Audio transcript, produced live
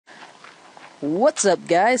What's up,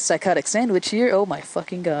 guys? Psychotic Sandwich here. Oh my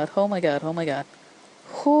fucking god. Oh my god. Oh my god.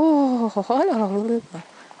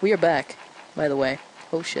 We are back, by the way.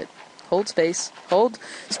 Oh shit. Hold space. Hold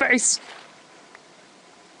space!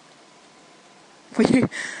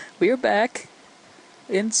 We are back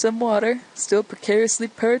in some water, still precariously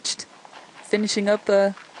perched, finishing up,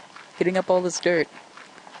 getting up all this dirt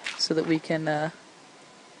so that we can,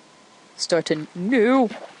 start a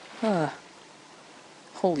new.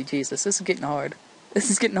 Holy Jesus, this is getting hard.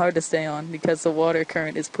 This is getting hard to stay on because the water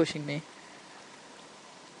current is pushing me.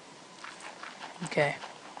 Okay.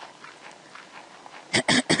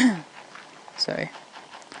 Sorry.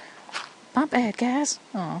 Not bad, guys.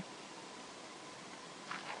 Aw.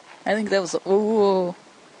 I think that was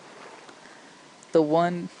the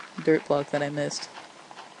one dirt block that I missed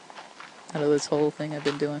out of this whole thing I've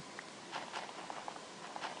been doing.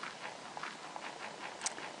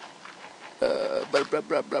 Blah, blah,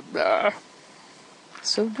 blah, blah, blah.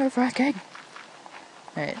 So nerve-wracking.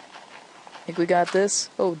 Alright. Think we got this?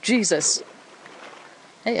 Oh, Jesus!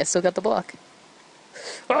 Hey, I still got the block.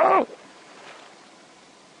 Oh!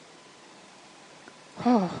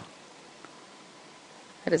 Oh.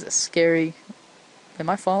 That is a scary... Am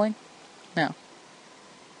I falling? No.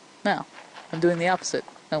 No. I'm doing the opposite.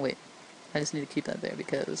 Oh, wait. I just need to keep that there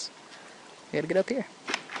because I gotta get up here.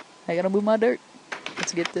 I gotta move my dirt.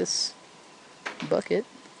 Let's get this bucket.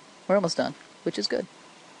 We're almost done, which is good.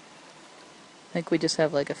 I think we just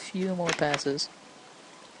have like a few more passes.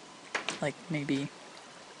 Like maybe...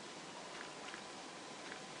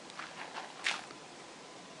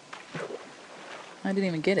 I didn't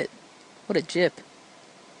even get it. What a jip.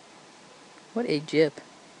 What a jip.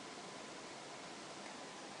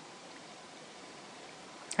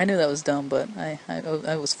 I knew that was dumb, but I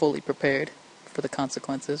was fully prepared for the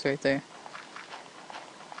consequences right there.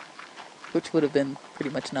 Which would have been pretty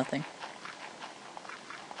much nothing.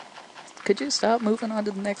 Could you stop moving on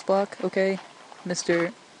to the next block, okay,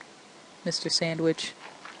 Mr. Sandwich?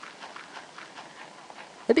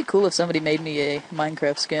 It'd be cool if somebody made me a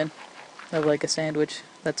Minecraft skin of like a sandwich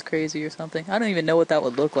that's crazy or something. I don't even know what that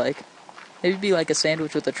would look like. Maybe it'd be like a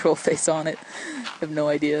sandwich with a troll face on it. I have no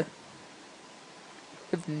idea.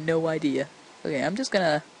 I have no idea. Okay, I'm just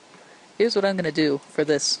gonna... Here's what I'm gonna do for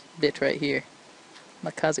this bit right here.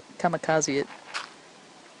 Kamikaze it.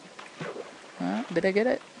 Did I get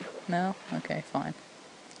it? No? Okay, fine.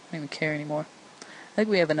 I don't even care anymore. I think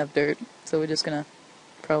we have enough dirt, so we're just gonna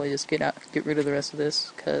probably just get rid of the rest of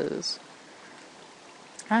this, because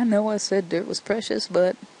I know I said dirt was precious,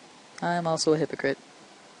 but I'm also a hypocrite.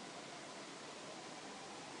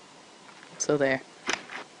 So there.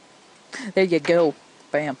 There you go.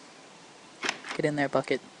 Bam. Get in there,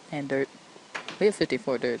 bucket and dirt. We have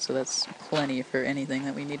 54 dirt, so that's plenty for anything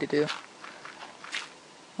that we need to do.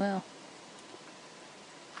 Well...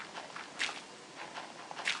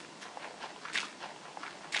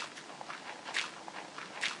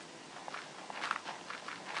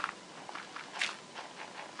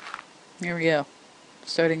 Here we go.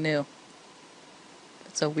 Starting new.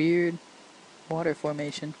 It's a weird water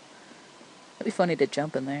formation. It'd be funny to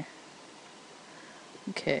jump in there.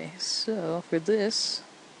 Okay, so for this,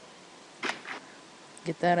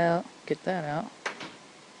 get that out, get that out.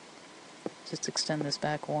 Just extend this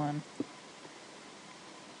back one.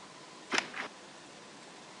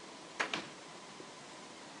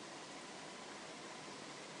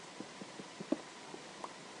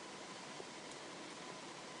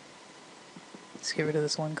 Let's get rid of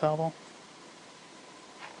this one cobble.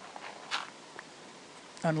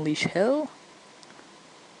 Unleash hell.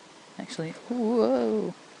 Actually,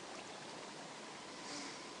 whoa.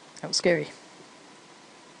 That was scary.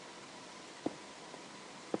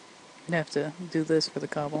 I'd have to do this for the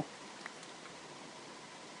cobble.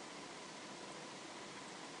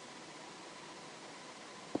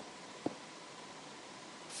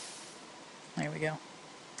 There we go.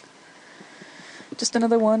 Just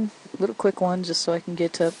another one, little quick one, just so I can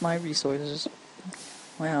get up my resources.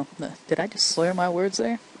 Wow, did I just slur my words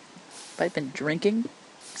there? Have I been drinking?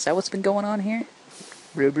 Is that what's been going on here?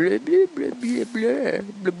 Blah, blah, blah, blah, blah, blah,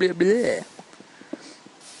 blah, blah, blah.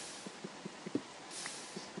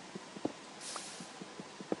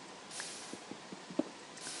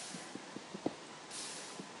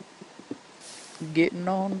 Getting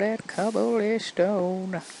on that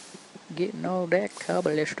cobblestone. Getting on that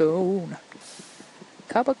cobblestone.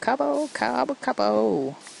 Cobble, cobble, cobble,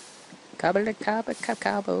 cobble. Cobble, cobble,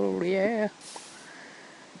 cobble, yeah.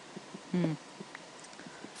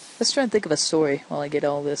 Let's try and think of a story while I get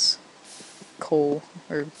all this coal.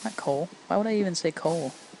 Or, not coal. Why would I even say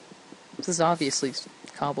coal? This is obviously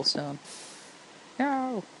cobblestone.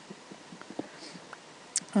 No!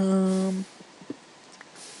 I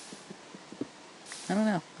don't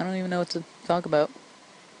know. I don't even know what to talk about.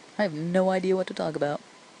 I have no idea what to talk about.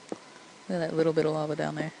 Look at that little bit of lava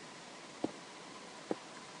down there.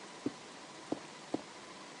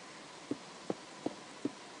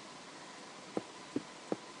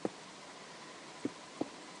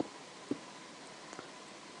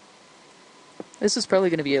 This is probably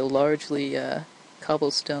going to be a largely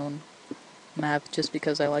cobblestone map just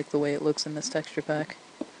because I like the way it looks in this texture pack.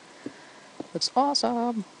 It's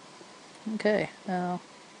awesome! Okay, now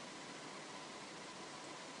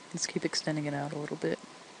let's keep extending it out a little bit.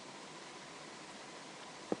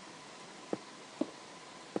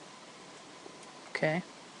 Okay.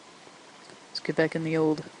 Let's get back in the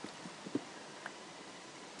old...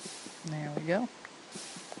 There we go.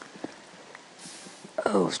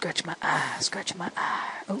 Oh, scratch my eye, scratch my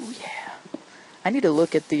eye. Oh, yeah. I need to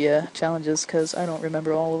look at the challenges because I don't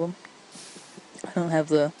remember all of them. I don't have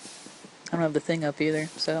the thing up either,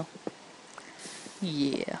 so...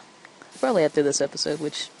 Yeah. Probably after this episode,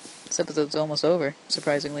 which... This episode's almost over,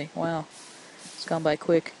 surprisingly. Wow. It's gone by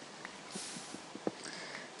quick.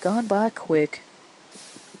 Gone by quick.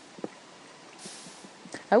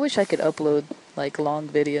 I wish I could upload, like, long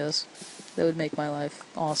videos. That would make my life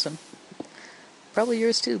awesome. Probably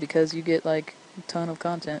yours too, because you get, like, a ton of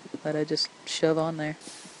content that I just shove on there.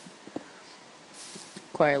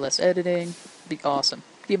 Require less editing. Be awesome.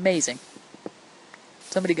 Be amazing.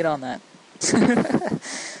 Somebody get on that.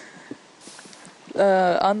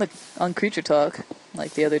 On Creature Talk,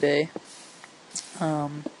 like the other day,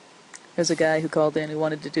 there's a guy who called in who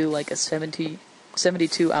wanted to do like a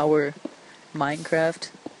 72-hour Minecraft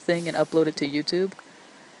thing and upload it to YouTube.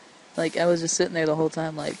 Like, I was just sitting there the whole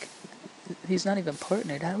time like, he's not even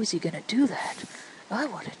partnered. How is he gonna do that? I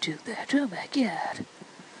want to do that. Oh my god.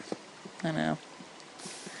 I know.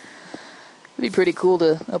 It'd be pretty cool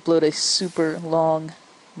to upload a super long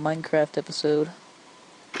Minecraft episode.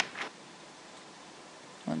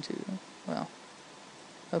 1, 2, well.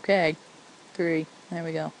 Okay. 3. There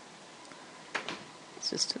we go. Let's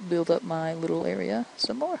just build up my little area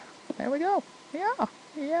some more. There we go. Yeah.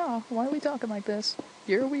 Yeah. Why are we talking like this?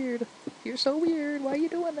 You're weird. You're so weird. Why are you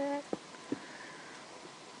doing that?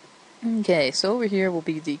 Okay, so over here will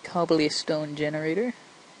be the cobblestone generator.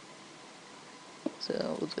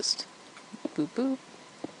 So we'll just boop boop.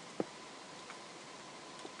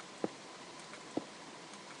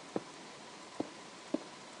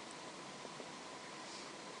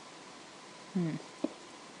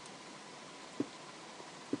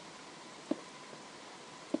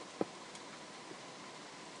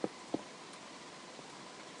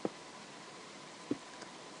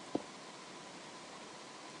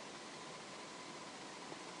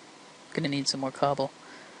 Gonna need some more cobble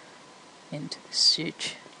into the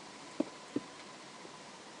siege.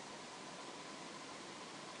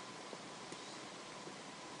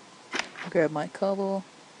 Grab my cobble,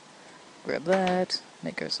 grab that,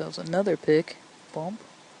 make ourselves another pick. Boom.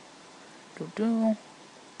 Doo-doo.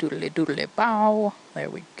 Doodly doodly bow. There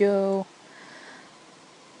we go.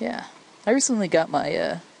 Yeah. I recently got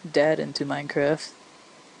my dad into Minecraft.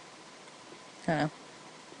 I don't know.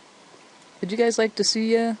 Would you guys like to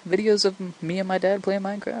see videos of me and my dad playing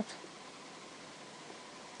Minecraft?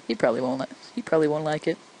 He probably won't like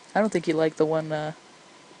it. I don't think he liked the one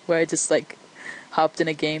where I just like hopped in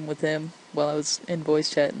a game with him while I was in voice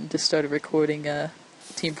chat and just started recording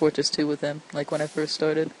Team Fortress 2 with him, like when I first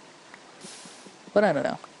started. But I don't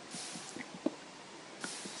know.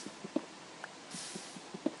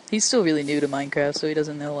 He's still really new to Minecraft, so he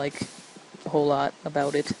doesn't know like a whole lot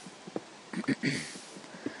about it.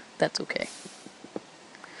 That's okay.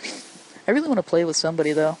 I really want to play with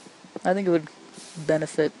somebody though. I think it would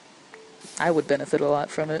benefit. I would benefit a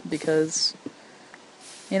lot from it because,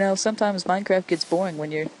 you know, sometimes Minecraft gets boring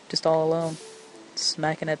when you're just all alone,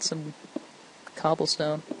 smacking at some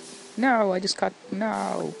cobblestone. No, I just caught.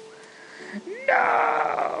 No!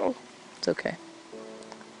 No! It's okay.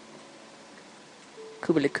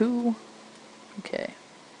 Koobly-koo. Okay.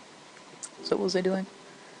 So what was I doing?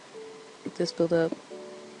 Get this build up.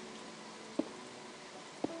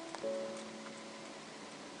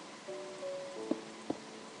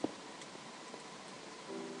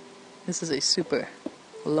 This is a super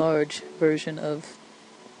large version of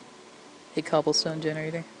a cobblestone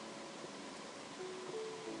generator.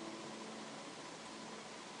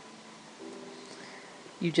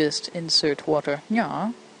 You just insert water,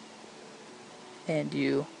 yeah, and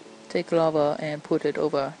you take lava and put it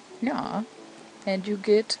over, yeah, and you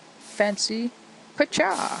get fancy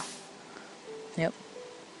pacha. Yep.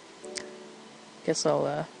 Guess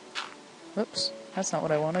I'll, whoops, that's not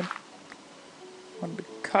what I wanted. I wanted to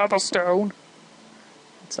cobblestone.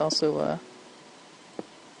 Let's also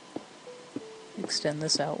extend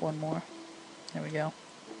this out one more. There we go.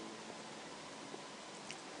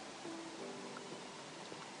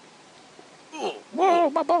 Whoa,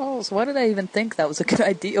 my balls! Why did I even think that was a good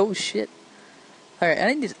idea? Oh shit. Alright,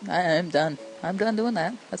 I am done. I'm done doing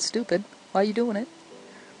that. That's stupid. Why are you doing it?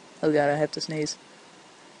 Oh god, I have to sneeze.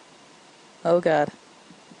 Oh god.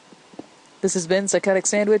 This has been Psychotic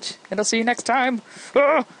Sandwich, and I'll see you next time!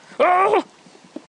 Oh! Oh!